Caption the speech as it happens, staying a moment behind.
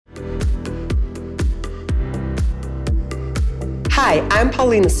Hi, I'm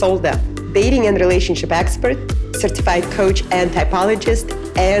Paulina Solda, dating and relationship expert, certified coach and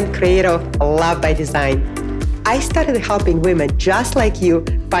typologist, and creator of Love by Design. I started helping women just like you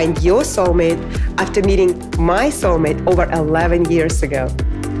find your soulmate after meeting my soulmate over 11 years ago.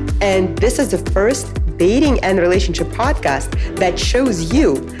 And this is the first dating and relationship podcast that shows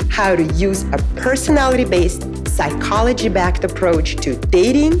you how to use a personality-based, psychology-backed approach to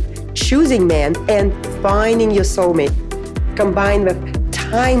dating, choosing men, and finding your soulmate, combined with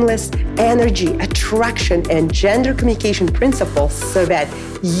timeless energy, attraction, and gender communication principles so that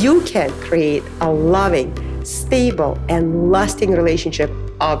you can create a loving, stable, and lasting relationship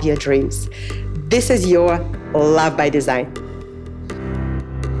of your dreams. This is your Love by Design.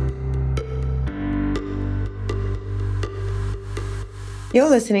 You're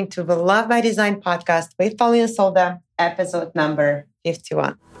listening to the Love by Design podcast with Paulina Solda, episode number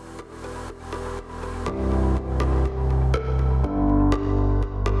 51.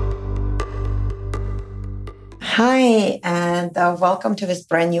 Hi, and welcome to this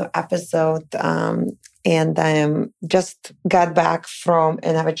brand new episode. And I just got back from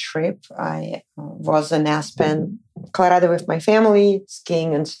another trip. I was in Aspen, Colorado with my family,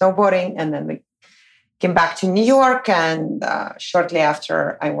 skiing and snowboarding. And then we came back to New York. And shortly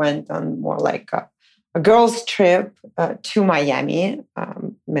after, I went on more like a girls' trip to Miami,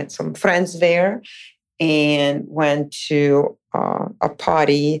 met some friends there, and went to a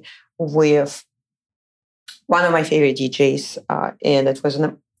party with one of my favorite DJs, and it was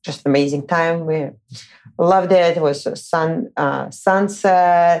just an amazing time. We loved it. It was a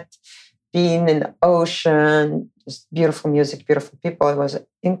sunset, being in the ocean, just beautiful music, beautiful people. It was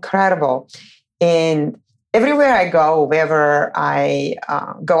incredible. And everywhere I go, whether I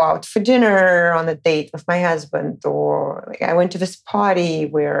go out for dinner on a date with my husband, or like I went to this party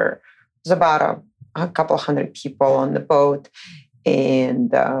where it was about a couple hundred people on the boat.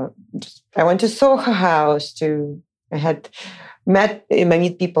 And I went to Soho House I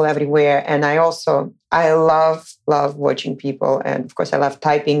meet people everywhere. And I love watching people. And of course I love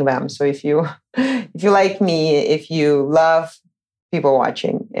typing them. So if you like me, if you love people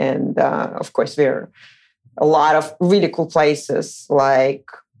watching, and of course there are a lot of really cool places like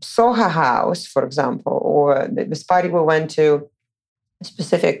Soho House, for example, or this party we went to,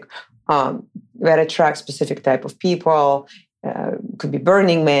 specific, that attracts specific type of people. Could be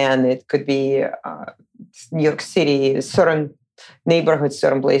Burning Man, it could be New York City, certain neighborhoods,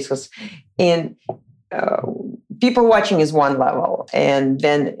 certain places. And people watching is one level. And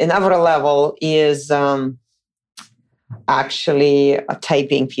then another level is actually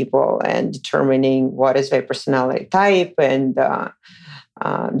typing people and determining what is their personality type. And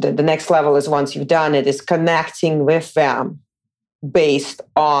the next level is, once you've done it, is connecting with them based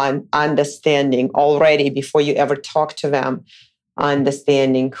on understanding already before you ever talk to them,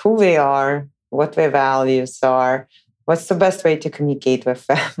 understanding who they are, what their values are, what's the best way to communicate with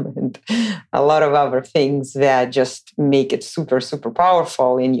them, and a lot of other things that just make it super, super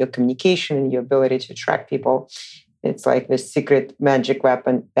powerful in your communication and your ability to attract people. It's like the secret magic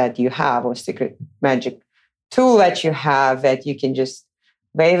weapon that you have, or secret magic tool that you have, that you can just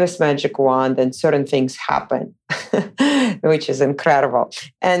wave this magic wand and certain things happen, which is incredible.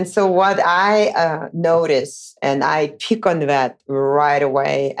 And so what I notice, and I pick on that right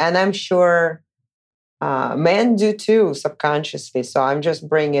away, and I'm sure men do too, subconsciously. So I'm just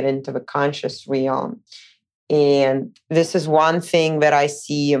bringing it into the conscious realm. And this is one thing that I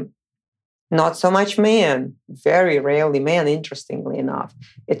see, not so much men, very rarely men, interestingly enough.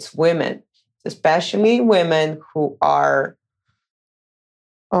 It's women, especially women who are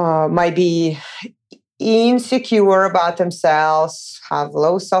might be insecure about themselves, have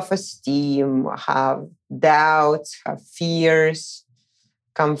low self-esteem, have doubts, have fears,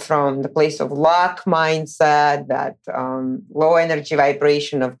 come from the place of lack mindset, that low energy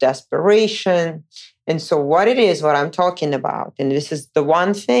vibration of desperation. And so what I'm talking about, and this is the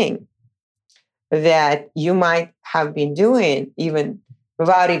one thing that you might have been doing even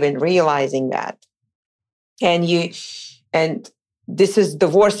without even realizing that. And this is the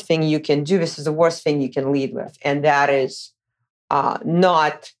worst thing you can do. This is the worst thing you can lead with. And that is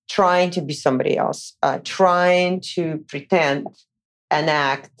not trying to be somebody else, trying to pretend and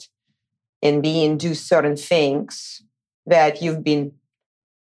act and do certain things that you've been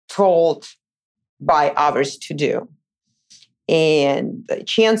told by others to do. And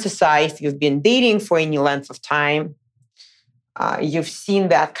chances are, if you've been dating for any length of time, you've seen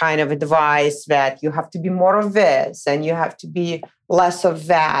that kind of advice that you have to be more of this and you have to be less of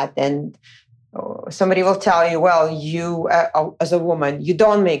that. And somebody will tell you, well, you as a woman, you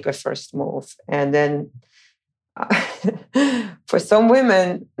don't make a first move. And then For some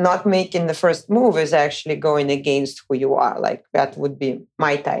women, not making the first move is actually going against who you are. Like that would be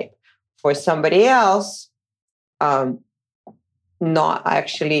my type. For somebody else, not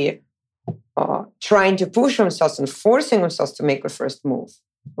actually trying to push themselves and forcing themselves to make the first move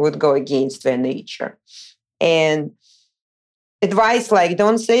would go against their nature. And advice like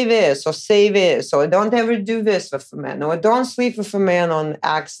don't say this or don't ever do this with a man or don't sleep with a man on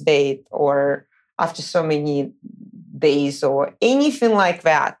X date or after so many days or anything like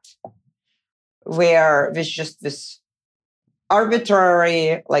that, where there's just this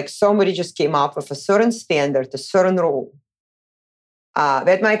arbitrary, like somebody just came up with a certain standard, a certain rule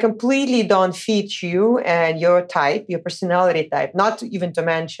that might completely don't fit you and your type, your personality type, not even to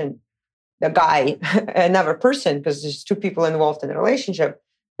mention the guy, another person, because there's two people involved in a relationship,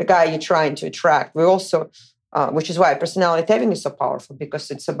 the guy you're trying to attract. We also, which is why personality typing is so powerful, because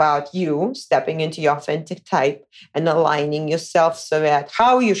it's about you stepping into your authentic type and aligning yourself so that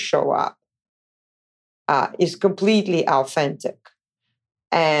how you show up is completely authentic.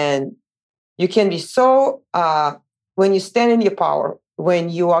 And you can be so, when you stand in your power, when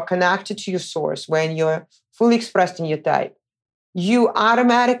you are connected to your source, when you're fully expressed in your type, you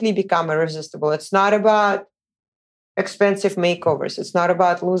automatically become irresistible. It's not about expensive makeovers. It's not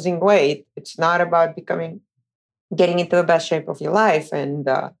about losing weight. It's not about getting into the best shape of your life and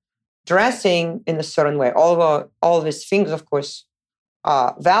dressing in a certain way. Although all these things, of course,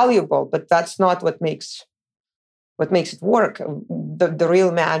 are valuable, but that's not what makes it work. The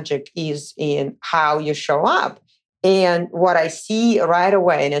real magic is in how you show up. And what I see right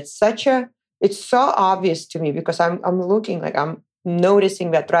away, and it's so obvious to me because I'm noticing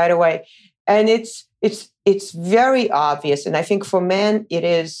that right away. And it's very obvious. And I think for men, it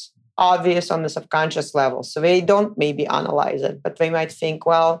is obvious on the subconscious level. So they don't maybe analyze it, but they might think,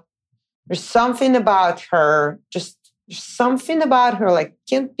 well, there's something about her, like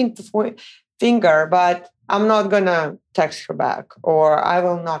can't pin the finger, but I'm not going to text her back, or I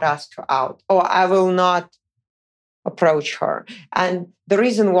will not ask her out, or I will not approach her. And the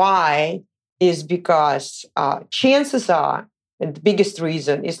reason why is because chances are, and the biggest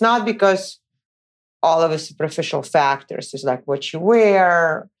reason is not because all of the superficial factors is like what you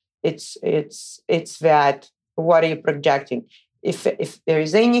wear. It's that what are you projecting? If there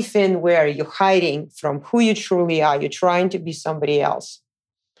is anything where you're hiding from who you truly are, you're trying to be somebody else,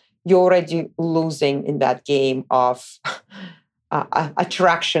 you're already losing in that game of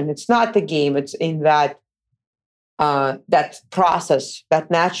attraction. It's not the game. It's in that process,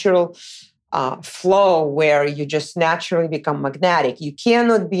 that natural flow where you just naturally become magnetic. You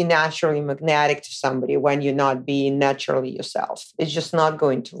cannot be naturally magnetic to somebody when you're not being naturally yourself. It's just not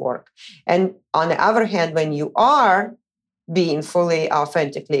going to work. And on the other hand, when you are being fully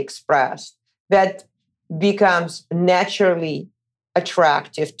authentically expressed, that becomes naturally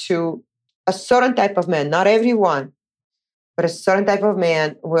attractive to a certain type of man. Not everyone, but a certain type of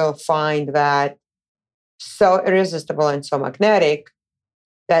man will find that so irresistible and so magnetic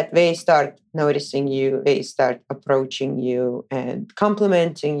that they start noticing you, they start approaching you and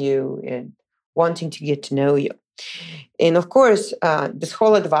complimenting you and wanting to get to know you. And of course, this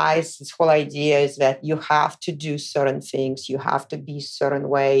whole advice, this whole idea is that you have to do certain things, you have to be a certain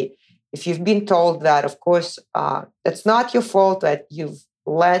way. If you've been told that, of course, it's not your fault that you've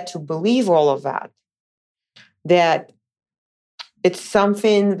led to believe all of that, that it's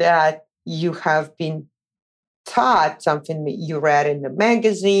something that you have been taught, something that you read in the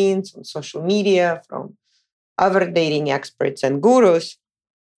magazines, on social media, from other dating experts and gurus.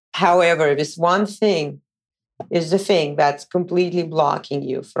 However, this one thing is the thing that's completely blocking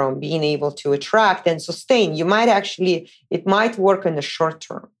you from being able to attract and sustain. It might work in the short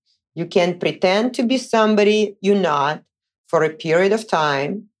term. You can pretend to be somebody you're not for a period of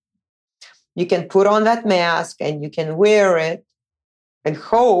time. You can put on that mask and you can wear it and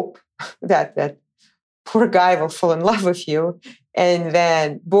hope that poor guy will fall in love with you. And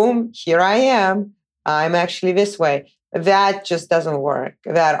then, boom, here I am. I'm actually this way. That just doesn't work.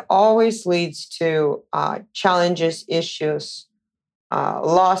 That always leads to challenges, issues,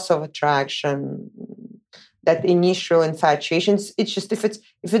 loss of attraction, that initial infatuation. It's just if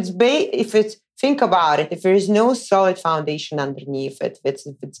it's think about it, if there is no solid foundation underneath it, if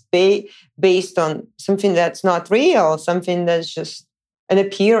it's based on something that's not real, something that's just an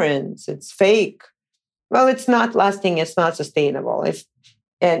appearance, it's fake. Well, it's not lasting, it's not sustainable.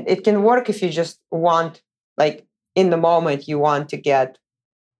 And it can work if you just want, like in the moment, you want to get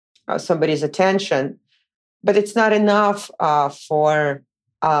somebody's attention, but it's not enough for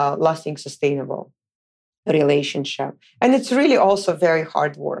lasting, sustainable relationship. And it's really also very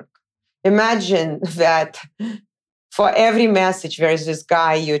hard work. imagine that for every message, there's this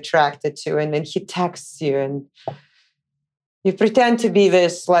guy you're attracted to, and then he texts you, and you pretend to be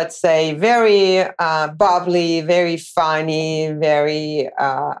this, let's say, very bubbly, very funny, very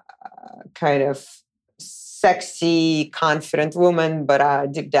kind of sexy, confident woman,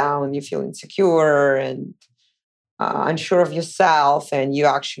 but deep down you feel insecure and unsure of yourself, and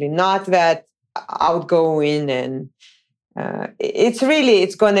you're actually not that outgoing. And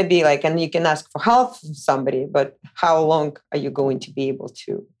it's going to be like, and you can ask for help from somebody, but how long are you going to be able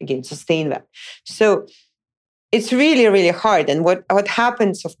to, again, sustain that? So it's really, really hard. And what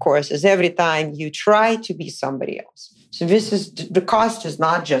happens, of course, is every time you try to be somebody else. So this is, the cost is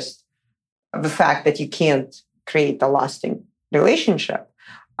not just the fact that you can't create a lasting relationship.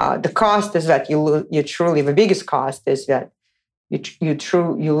 The cost is that you truly, the biggest cost is that you're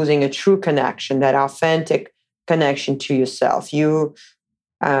losing a true connection, that authentic connection to yourself.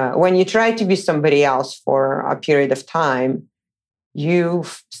 When you try to be somebody else for a period of time, you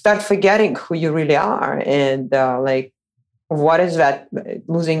start forgetting who you really are, and what is that?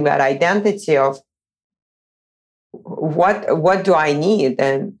 Losing that identity of what do I need,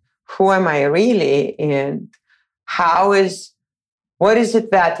 and who am I really, and what is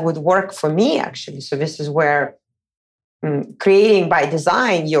it that would work for me actually? So this is where creating by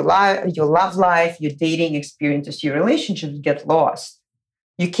design, your love life, your dating experiences, your relationships get lost.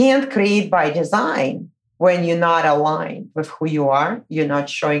 You can't create by design when you're not aligned with who you are. You're not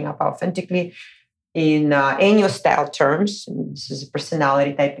showing up authentically in your style terms. And this is a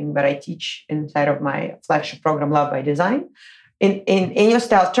personality typing that I teach inside of my flagship program, Love by Design. In your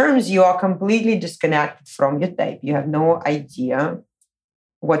style terms, you are completely disconnected from your type. You have no idea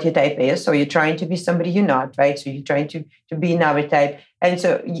what your type is. So you're trying to be somebody you're not, right? So you're trying to be another type. And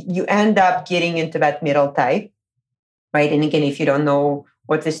so you end up getting into that middle type, right? And again, if you don't know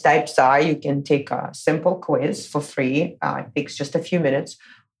what these types are, you can take a simple quiz for free. It takes just a few minutes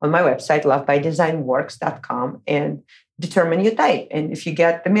on my website, lovebydesignworks.com, and determine your type. And if you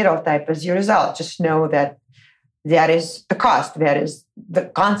get the middle type as your result, just know that is the cost. That is the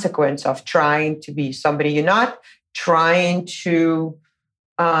consequence of trying to be somebody you're not, trying to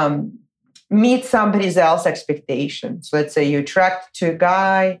meet somebody else's expectations. Let's say you're attracted to a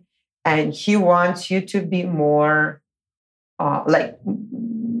guy and he wants you to be more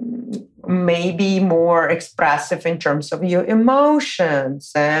maybe more expressive in terms of your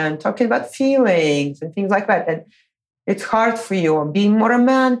emotions and talking about feelings and things like that. And it's hard for you, being more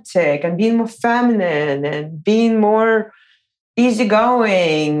romantic and being more feminine and being more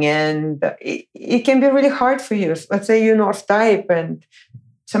easygoing. And it can be really hard for you. Let's say you're North type and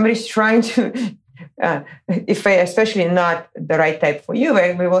somebody's trying to, especially not the right type for you,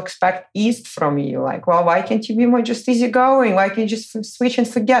 we will expect East from you. Like, well, why can't you be more just easygoing? Why can't you just switch and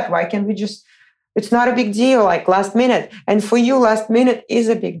forget? Why can't we just, it's not a big deal, like last minute. And for you, last minute is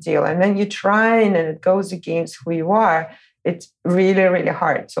a big deal. And then you try and it goes against who you are. It's really, really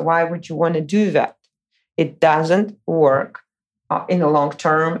hard. So why would you want to do that? It doesn't work in the long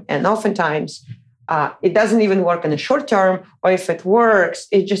term. And oftentimes, it doesn't even work in the short term, or if it works,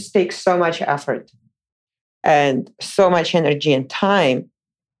 it just takes so much effort and so much energy and time.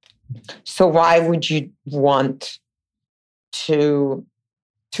 So why would you want to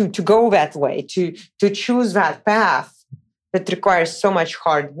go that way, to choose that path that requires so much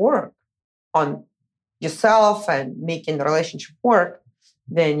hard work on yourself and making the relationship work?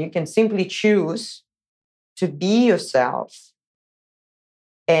 Then you can simply choose to be yourself.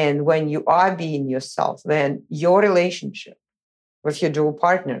 And when you are being yourself, then your relationship with your dual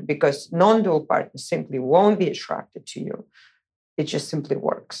partner, because non-dual partners simply won't be attracted to you. It just simply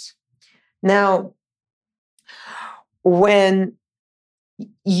works. Now, when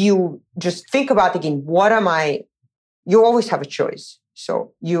you just think about, again, you always have a choice.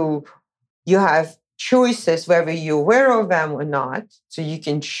 So you have choices whether you're aware of them or not. So you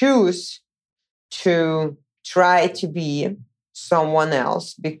can choose to try to be someone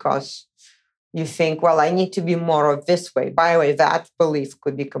else because you think, well, I need to be more of this way. By the way, that belief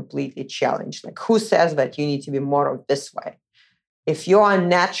could be completely challenged. Like, who says that you need to be more of this way? If you are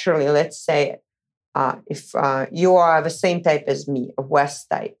naturally, let's say, if you are the same type as me, a West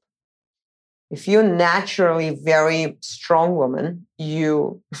type, if you're naturally very strong woman,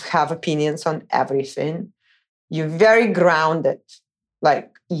 you have opinions on everything. You're very grounded.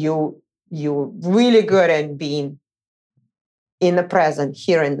 Like you're really good at being in the present,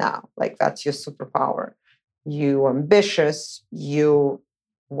 here and now. Like that's your superpower. You're ambitious. You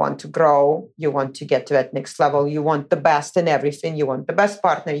want to grow. You want to get to that next level. You want the best in everything. You want the best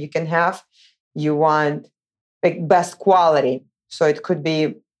partner you can have. You want like best quality. So it could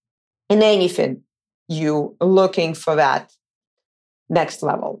be in anything, you looking for that next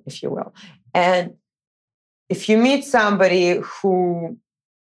level, if you will. And if you meet somebody who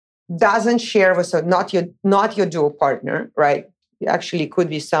doesn't share with not your dual partner, right? It actually could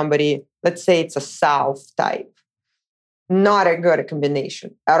be somebody, let's say it's a South type, not a good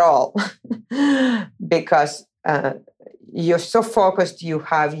combination at all, because you're so focused, you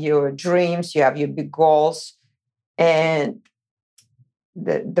have your dreams, you have your big goals, and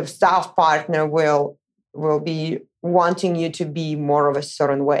the South partner will be wanting you to be more of a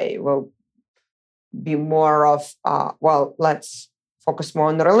certain way, will be more of, let's focus more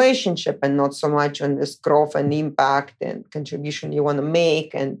on the relationship and not so much on this growth and impact and contribution you want to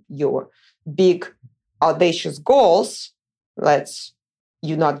make and your big, audacious goals.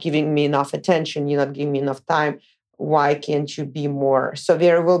 You're not giving me enough attention, you're not giving me enough time. Why can't you be more? So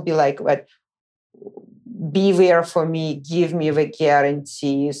there will be like, be there for me, give me the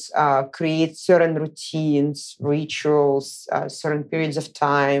guarantees, create certain routines, rituals, certain periods of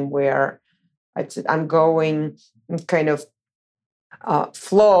time where I'm going kind of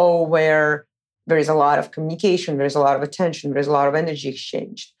flow where there is a lot of communication, there's a lot of attention, there's a lot of energy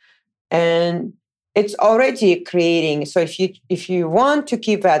exchanged. And it's already creating, so if you want to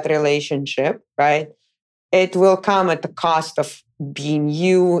keep that relationship, right, it will come at the cost of being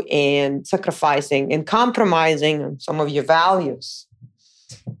you and sacrificing and compromising on some of your values.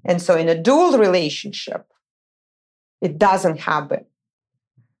 And so in a dual relationship, it doesn't happen,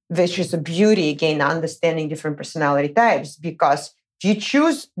 which is a beauty, again, understanding different personality types, because if you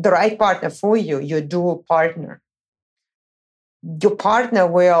choose the right partner for you, your dual partner, your partner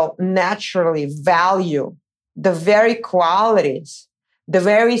will naturally value the very qualities, the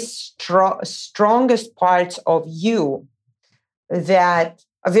very strongest parts of you that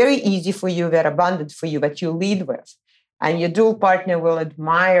are very easy for you, that are abundant for you, that you lead with. And your dual partner will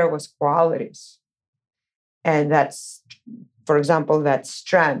admire those qualities. And that's, for example, that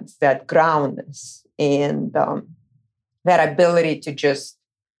strength, that groundness, and that ability to just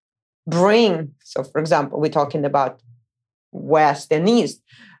bring. So, for example, we're talking about West and East,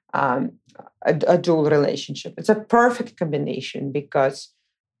 a dual relationship. It's a perfect combination because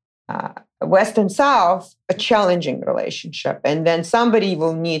West and South, a challenging relationship. And then somebody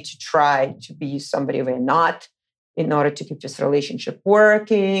will need to try to be somebody they're not in order to keep this relationship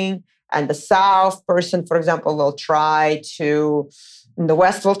working. And the South person, for example, will try to, and the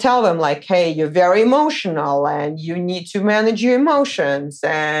West will tell them like, hey, you're very emotional and you need to manage your emotions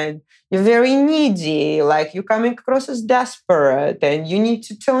and you're very needy, like you're coming across as desperate and you need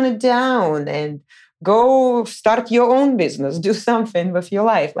to tone it down and go start your own business, do something with your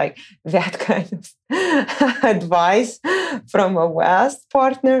life. Like that kind of advice from a West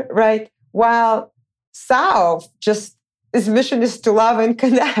partner, right? While South, just his mission is to love and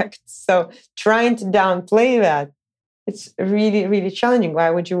connect. So trying to downplay that, it's really, really challenging. Why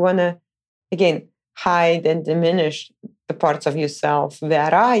would you want to, again, hide and diminish the parts of yourself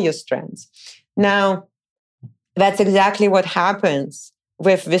that are your strengths? Now, that's exactly what happens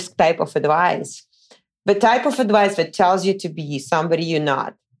with this type of advice. The type of advice that tells you to be somebody you're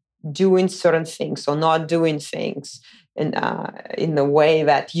not, doing certain things or not doing things in the way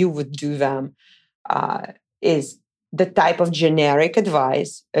that you would do them, is the type of generic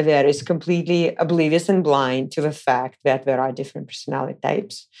advice that is completely oblivious and blind to the fact that there are different personality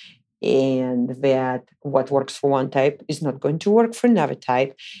types and that what works for one type is not going to work for another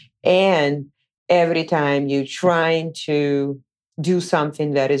type. And every time you're trying to do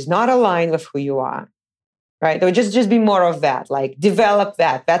something that is not aligned with who you are, right? Or just be more of that, like develop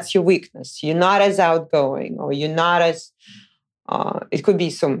that. That's your weakness. You're not as outgoing, or you're not as, it could be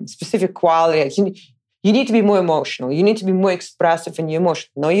some specific quality. You need to be more emotional. You need to be more expressive in your emotion.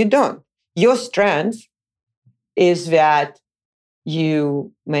 No, you don't. Your strength is that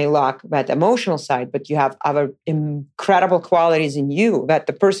you may lack that emotional side, but you have other incredible qualities in you that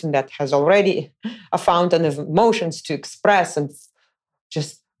the person that has already a fountain of emotions to express and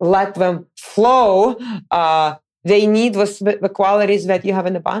just let them flow, they need the qualities that you have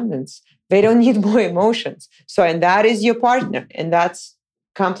in abundance. They don't need more emotions. So, and that is your partner. And that's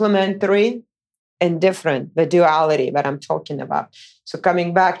complementary and different, the duality that I'm talking about. So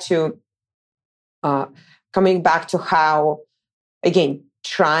coming back to how, again,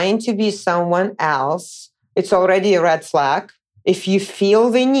 trying to be someone else, it's already a red flag. If you feel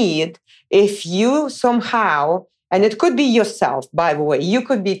the need, if you somehow, and it could be yourself, by the way, you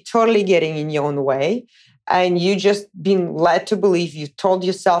could be totally getting in your own way and you just being led to believe, you told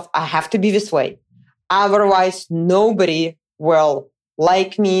yourself, I have to be this way. Otherwise, nobody will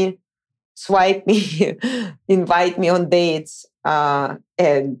like me, swipe me, invite me on dates,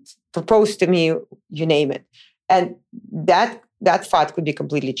 and propose to me, you name it. And that thought could be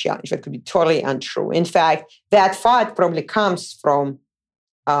completely challenged. It could be totally untrue. In fact, that thought probably comes from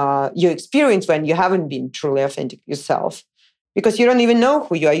your experience when you haven't been truly authentic yourself, because you don't even know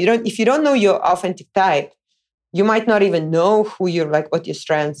who you are. If you don't know your authentic type, you might not even know who you're like, what your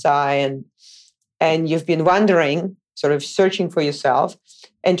strengths are, and you've been wondering, sort of searching for yourself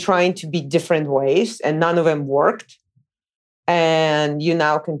and trying to be different ways, and none of them worked. And you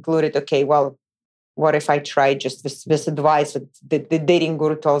now concluded, okay, well, what if I try just this advice that the dating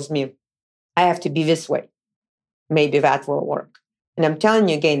guru tells me I have to be this way? Maybe that will work. And I'm telling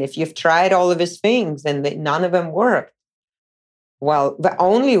you again, if you've tried all of these things and none of them worked, well, the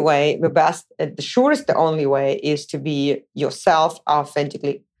only way, the surest, the only way is to be yourself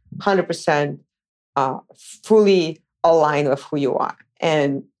authentically, 100% fully aligned with who you are.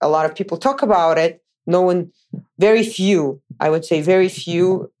 And a lot of people talk about it. Very few, I would say very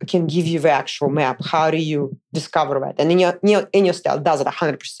few can give you the actual map. How do you discover that? And in your style does it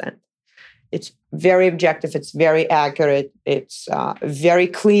 100%. It's very objective. It's very accurate. It's very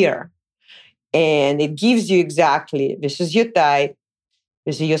clear. And it gives you exactly, this is your type,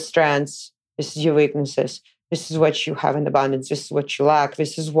 this is your strengths, this is your weaknesses, this is what you have in abundance, this is what you lack,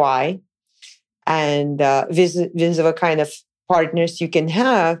 this is why. And these are the kind of partners you can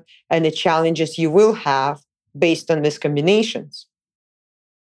have and the challenges you will have based on these combinations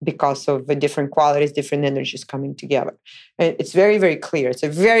because of the different qualities, different energies coming together. And it's very, very clear. It's a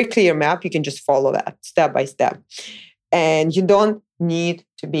very clear map. You can just follow that step by step. And you don't need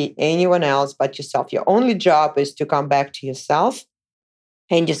to be anyone else but yourself. Your only job is to come back to yourself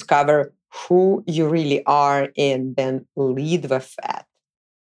and discover who you really are and then lead with that.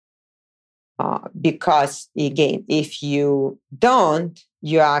 Because again, if you don't,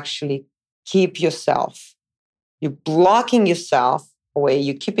 you actually keep yourself. You're blocking yourself away.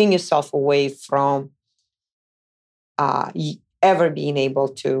 You're keeping yourself away from ever being able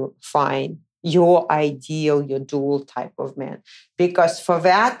to find your ideal, your dual type of man. Because for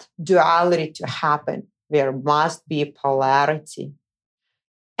that duality to happen, there must be polarity.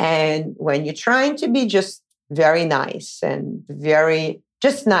 And when you're trying to be just very nice and very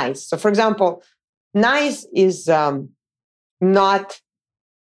just nice. So for example, nice is not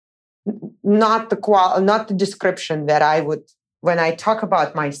the description that I would, when I talk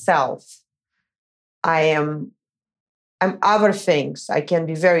about myself, I'm other things. I can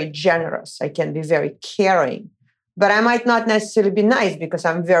be very generous. I can be very caring, but I might not necessarily be nice because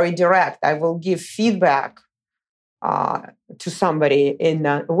I'm very direct. I will give feedback to somebody in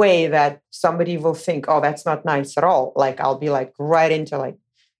a way that somebody will think, oh, that's not nice at all. Like I'll be like right into like,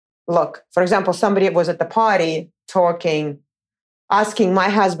 look, for example, somebody was at the party talking, asking my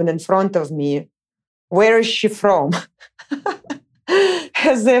husband in front of me, where is she from?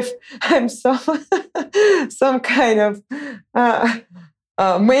 As if I'm some kind of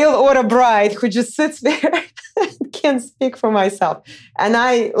mail order bride who just sits there and can't speak for myself. And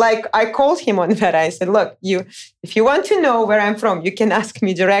I called him on that. I said, look, if you want to know where I'm from, you can ask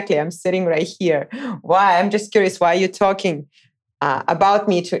me directly. I'm sitting right here. Why? I'm just curious why you're talking about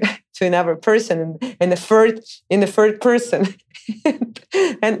me to another person in the third person.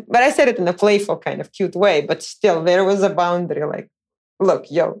 But I said it in a playful kind of cute way, but still there was a boundary like, look,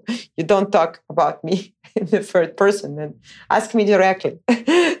 you don't talk about me in the third person and ask me directly.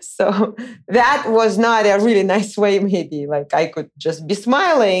 So that was not a really nice way, maybe. Like I could just be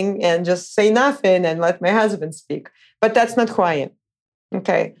smiling and just say nothing and let my husband speak. But that's not who I am.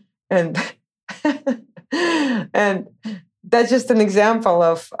 Okay. And and that's just an example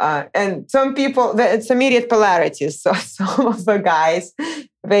of, and some people, it's immediate polarities. So some of the guys,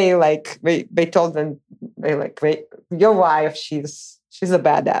 they told them, your wife, she's a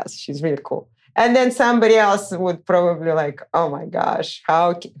badass. She's really cool. And then somebody else would probably like, oh my gosh,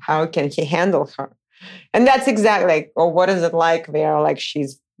 how can he handle her? And that's exactly like, oh, what is it like there? Like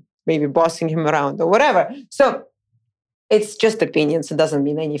she's maybe bossing him around or whatever. So it's just opinions. It doesn't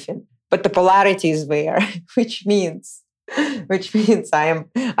mean anything. But the polarity is there, which means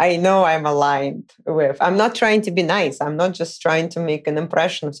I know I'm aligned with. I'm not trying to be nice. I'm not just trying to make an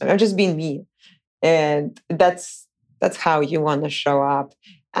impression of something. I'm just being me. And that's how you want to show up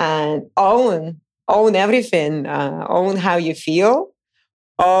and own everything, own how you feel,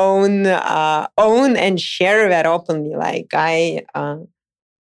 own and share that openly. Like I'm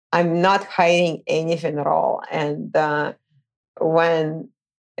not hiding anything at all. And when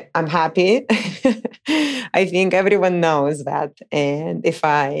I'm happy, I think everyone knows that. And if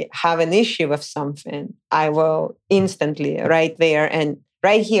I have an issue with something, I will instantly right there and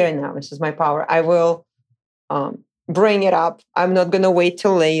right here and now, this is my power. I will bring it up. I'm not going to wait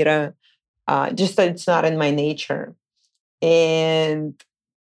till later. Just that it's not in my nature. And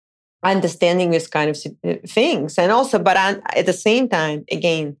understanding this kind of things. And also, but at the same time,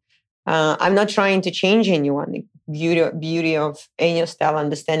 again, I'm not trying to change anyone. The beauty of Enneagram style,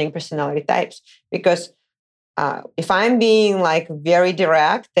 understanding personality types. Because if I'm being like very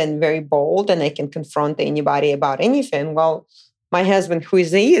direct and very bold and I can confront anybody about anything, well, my husband, who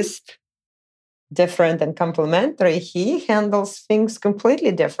is East, different and complementary, he handles things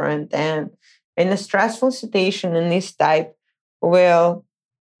completely different. And in a stressful situation, in this type will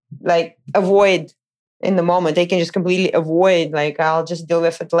like avoid in the moment. They can just completely avoid, like, I'll just deal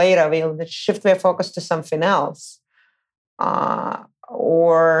with it later. They'll shift their focus to something else.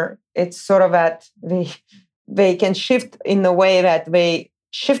 Or it's sort of that they can shift in the way that they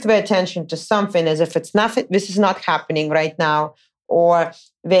shift their attention to something as if it's nothing, this is not happening right now. Or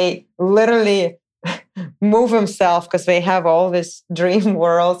they literally move themselves because they have all these dream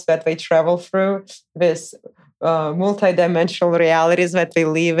worlds that they travel through, this multidimensional realities that they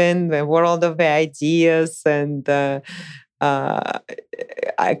live in, the world of the ideas and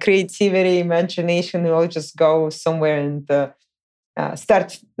creativity, imagination will just go somewhere and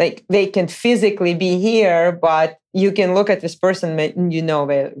start, like they can physically be here, but you can look at this person and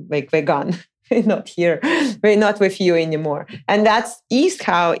they're gone. They're not here. They're not with you anymore. And that's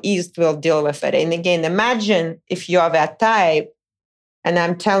how East will deal with it. And again, imagine if you are that type and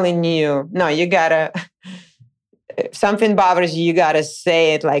I'm telling you, no, you gotta, if something bothers you, you gotta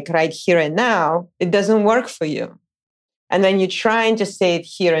say it like right here and now. It doesn't work for you. And when you're trying to say it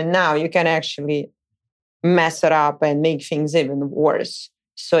here and now, you can actually mess it up and make things even worse.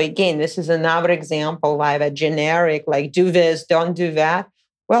 So again, this is another example why the generic, like do this, don't do that.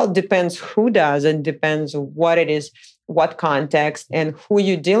 Well, it depends who does and depends what it is, what context, and who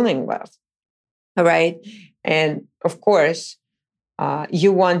you're dealing with. All right. And of course,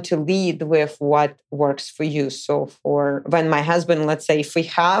 you want to lead with what works for you. So for when my husband, let's say if we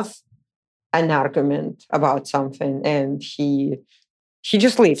have an argument about something and he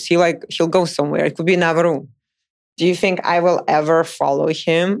just leaves, he'll go somewhere. It could be another room. Do you think I will ever follow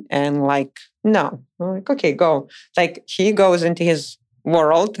him? And like, no. I'm like, okay, go. Like he goes into his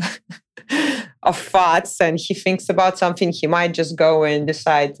world of thoughts and he thinks about something. He might just go and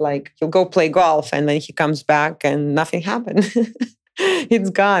decide, like he'll go play golf and then he comes back and nothing happened.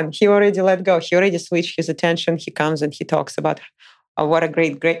 It's gone. He already let go. He already switched his attention. He comes and he talks about what a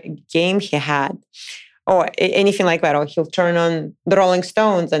great game he had. Or anything like that. Or he'll turn on the Rolling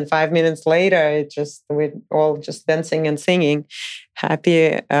Stones and 5 minutes later, we're all just dancing and singing,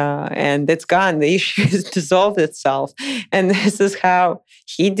 happy, and it's gone. The issue has dissolved itself. And this is how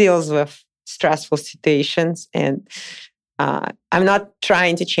he deals with stressful situations. And I'm not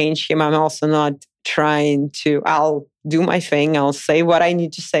trying to change him. I'm also not I'll do my thing. I'll say what I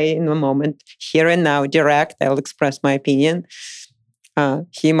need to say in the moment, here and now, direct. I'll express my opinion.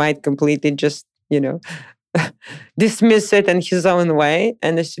 He might completely just dismiss it in his own way,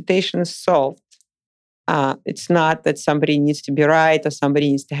 and the situation is solved. It's not that somebody needs to be right or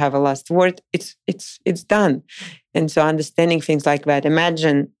somebody needs to have a last word. It's done. And so understanding things like that.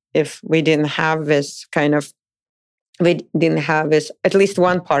 Imagine if we didn't have this at least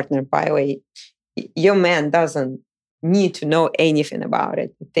one partner, by the way. Your man doesn't need to know anything about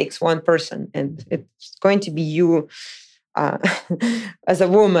it. It takes one person, and it's going to be you as a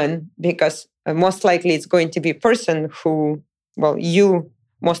woman, because most likely it's going to be a person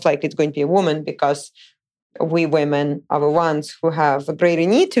most likely it's going to be a woman, because we women are the ones who have a greater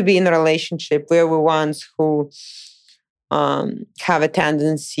need to be in a relationship. We're the ones who have a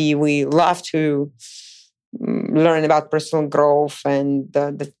tendency, we love to learn about personal growth and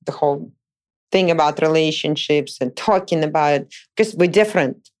the whole thing about relationships and talking about it, because we're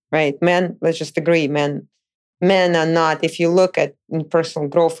different, right? Men, let's just agree, men are not, if you look at in personal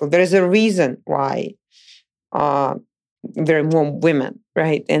growth, there is a reason why there are more women,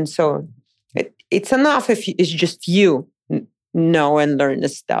 right? And so it's enough if it's just you know and learn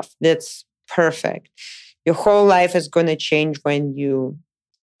this stuff. That's perfect. Your whole life is going to change when you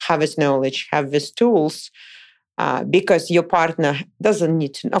have this knowledge, have these tools, because your partner doesn't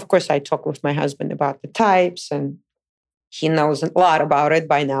need to. Of course, I talk with my husband about the types, and he knows a lot about it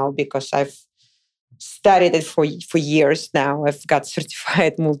by now because I've studied it for years now. I've got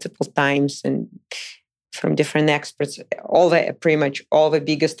certified multiple times and from different experts, pretty much all the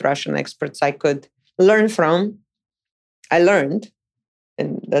biggest Russian experts I could learn from. I learned,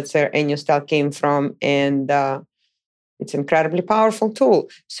 and that's where Enneagram style came from. And it's an incredibly powerful tool.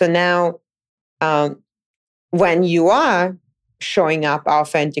 So now, when you are showing up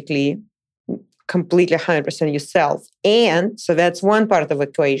authentically, completely 100% yourself. And so that's one part of the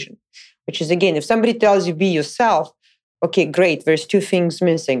equation, which is, again, if somebody tells you be yourself, okay, great. There's two things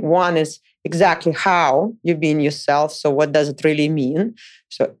missing. One is exactly how you're being yourself. So what does it really mean?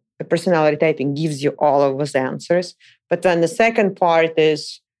 So the personality typing gives you all of those answers. But then the second part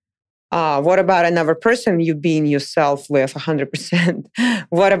is, what about another person you being yourself with 100%?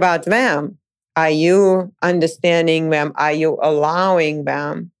 What about them? Are you understanding them? Are you allowing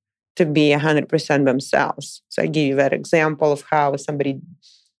them to be 100% themselves? So I give you that example of how somebody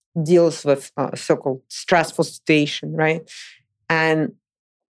deals with a so-called stressful situation, right? And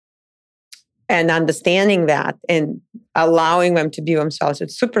understanding that and allowing them to be themselves,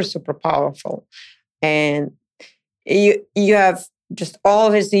 it's super, super powerful. And you have just all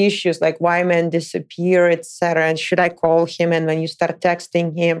these issues like why men disappear, etc. And should I call him? And when you start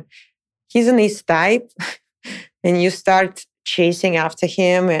texting him, he's an ace type, and you start chasing after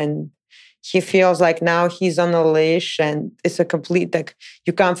him, and he feels like now he's on a leash, and it's a complete, like,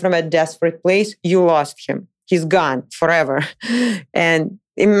 you come from a desperate place, you lost him. He's gone forever. And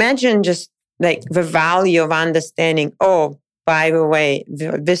imagine just like the value of understanding, oh, by the way,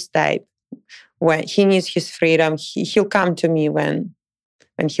 this type, when he needs his freedom, he'll come to me when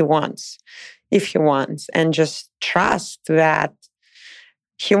he wants, if he wants, and just trust that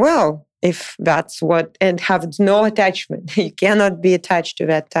he will, if that's what, and have no attachment. You cannot be attached to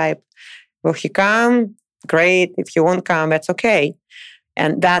that type. Will he come? Great. If he won't come, that's okay.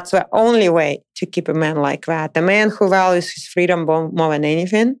 And that's the only way to keep a man like that. A man who values his freedom more than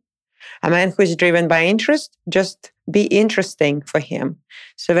anything. A man who is driven by interest, just be interesting for him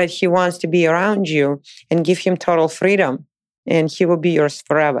so that he wants to be around you, and give him total freedom, and he will be yours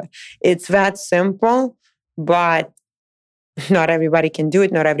forever. It's that simple, but not everybody can do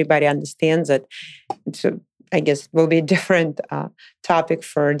it. Not everybody understands it. So I guess it will be a different topic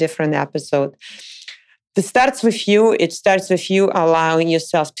for a different episode. It starts with you. It starts with you allowing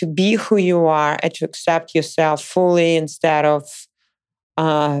yourself to be who you are and to accept yourself fully, instead of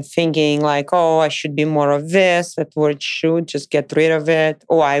thinking like, oh, I should be more of this. That word should, just get rid of it.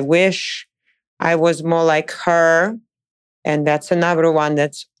 Oh, I wish I was more like her. And that's another one.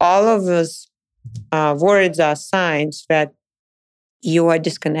 That's all of those words are signs that you are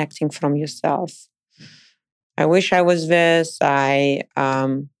disconnecting from yourself. I wish I was this.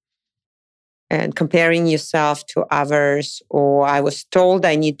 And comparing yourself to others, or I was told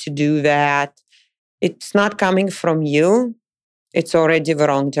I need to do that. It's not coming from you. It's already the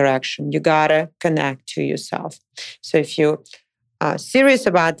wrong direction. You gotta connect to yourself. So if you are serious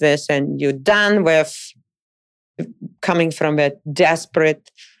about this and you're done with coming from a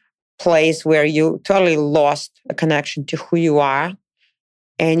desperate place where you totally lost a connection to who you are,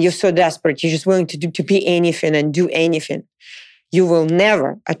 and you're so desperate, you're just willing to be anything and do anything, you will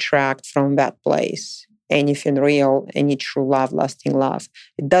never attract from that place anything real, any true love, lasting love.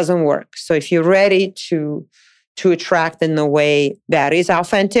 It doesn't work. So if you're ready to attract in a way that is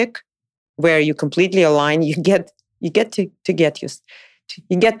authentic, where you completely align, you get to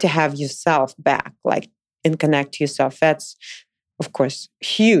have yourself back, like, and connect to yourself. That's, of course,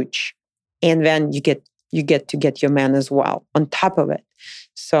 huge. And then you get to get your man as well on top of it.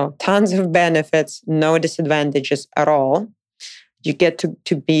 So tons of benefits, no disadvantages at all. You get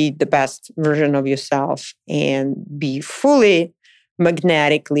to be the best version of yourself and be fully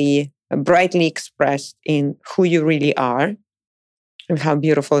magnetically, brightly expressed in who you really are. And how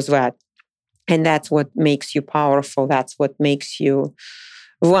beautiful is that? And that's what makes you powerful. That's what makes you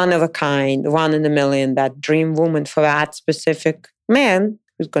one of a kind, one in a million, that dream woman for that specific man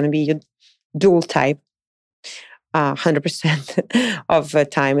who's going to be your dual type. 100% of the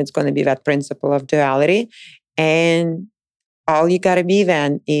time, it's going to be that principle of duality. And all you got to be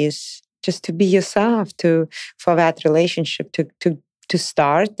then is just to be yourself, for that relationship to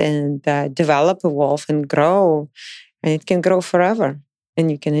start and develop, evolve, and grow. And it can grow forever. And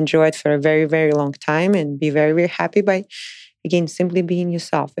you can enjoy it for a very, very long time and be very, very happy by, again, simply being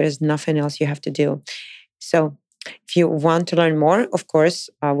yourself. There's nothing else you have to do. So if you want to learn more, of course,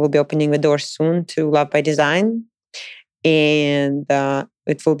 we'll be opening the door soon to Love by Design. And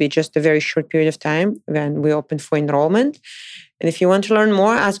it will be just a very short period of time when we open for enrollment. And if you want to learn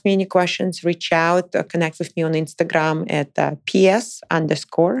more, ask me any questions, reach out, connect with me on Instagram at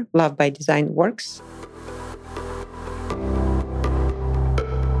PS_Love by Design Works.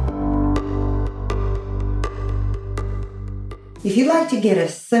 If you'd like to get a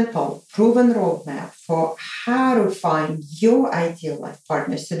simple, proven roadmap for how to find your ideal life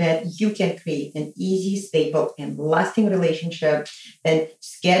partner so that you can create an easy, stable, and lasting relationship, then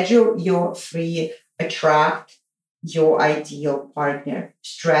schedule your free Attract your ideal partner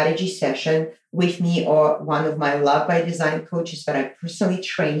strategy session with me or one of my Love by Design coaches that I personally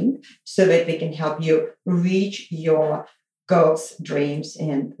trained so that they can help you reach your goals, dreams,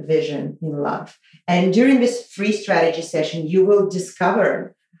 and vision in love. And during this free strategy session, you will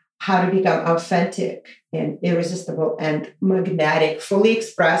discover how to become authentic and irresistible and magnetic, fully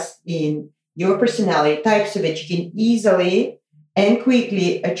expressed in your personality type so that you can easily and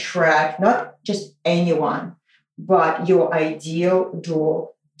quickly attract not just anyone, but your ideal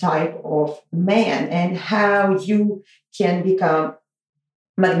dual type of man, and how you can become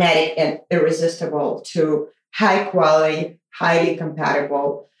magnetic and irresistible to high quality, highly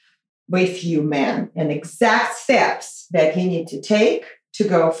compatible with you men, and exact steps that you need to take to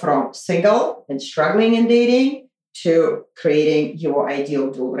go from single and struggling in dating to creating your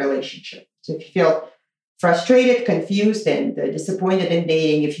ideal dual relationship. So if you feel frustrated, confused, and disappointed in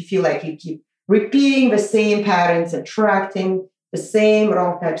dating, if you feel like you keep repeating the same patterns, attracting the same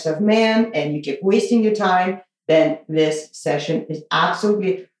wrong types of men, and you keep wasting your time, then this session is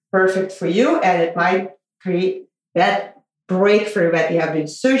absolutely perfect for you, and it might create that breakthrough that you have been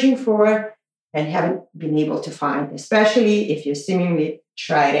searching for and haven't been able to find, especially if you seemingly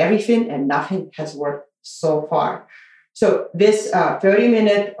tried everything and nothing has worked so far. So this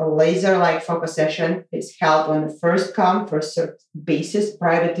 30-minute laser-like focus session is held on a first-come, first-served basis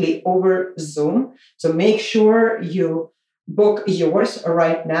privately over Zoom. So make sure you book yours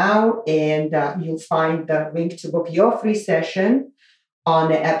right now, and you'll find the link to book your free session on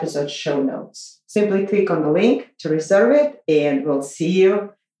the episode show notes. Simply click on the link to reserve it, and we'll see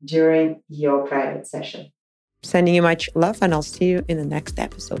you during your private session. Sending you much love, and I'll see you in the next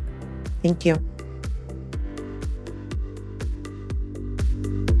episode. Thank you.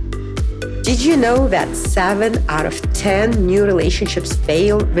 Did you know that 7 out of 10 new relationships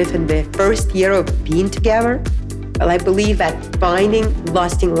fail within the first year of being together? Well, I believe that finding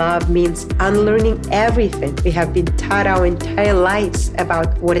lasting love means unlearning everything we have been taught our entire lives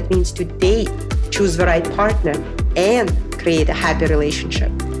about what it means to date, choose the right partner, and create a happy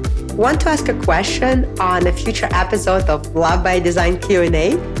relationship. Want to ask a question on a future episode of Love by Design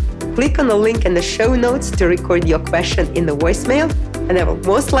Q&A? Click on the link in the show notes to record your question in the voicemail, and I will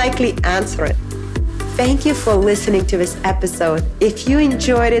most likely answer it. Thank you for listening to this episode. If you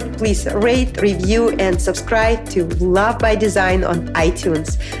enjoyed it, please rate, review, and subscribe to Love by Design on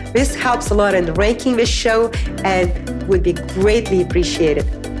iTunes. This helps a lot in ranking this show and would be greatly appreciated.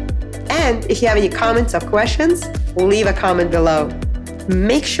 And if you have any comments or questions, leave a comment below.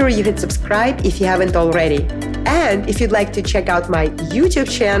 Make sure you hit subscribe if you haven't already. And if you'd like to check out my YouTube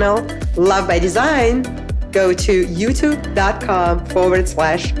channel, Love by Design, go to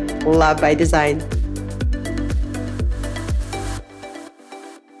youtube.com/Love by Design.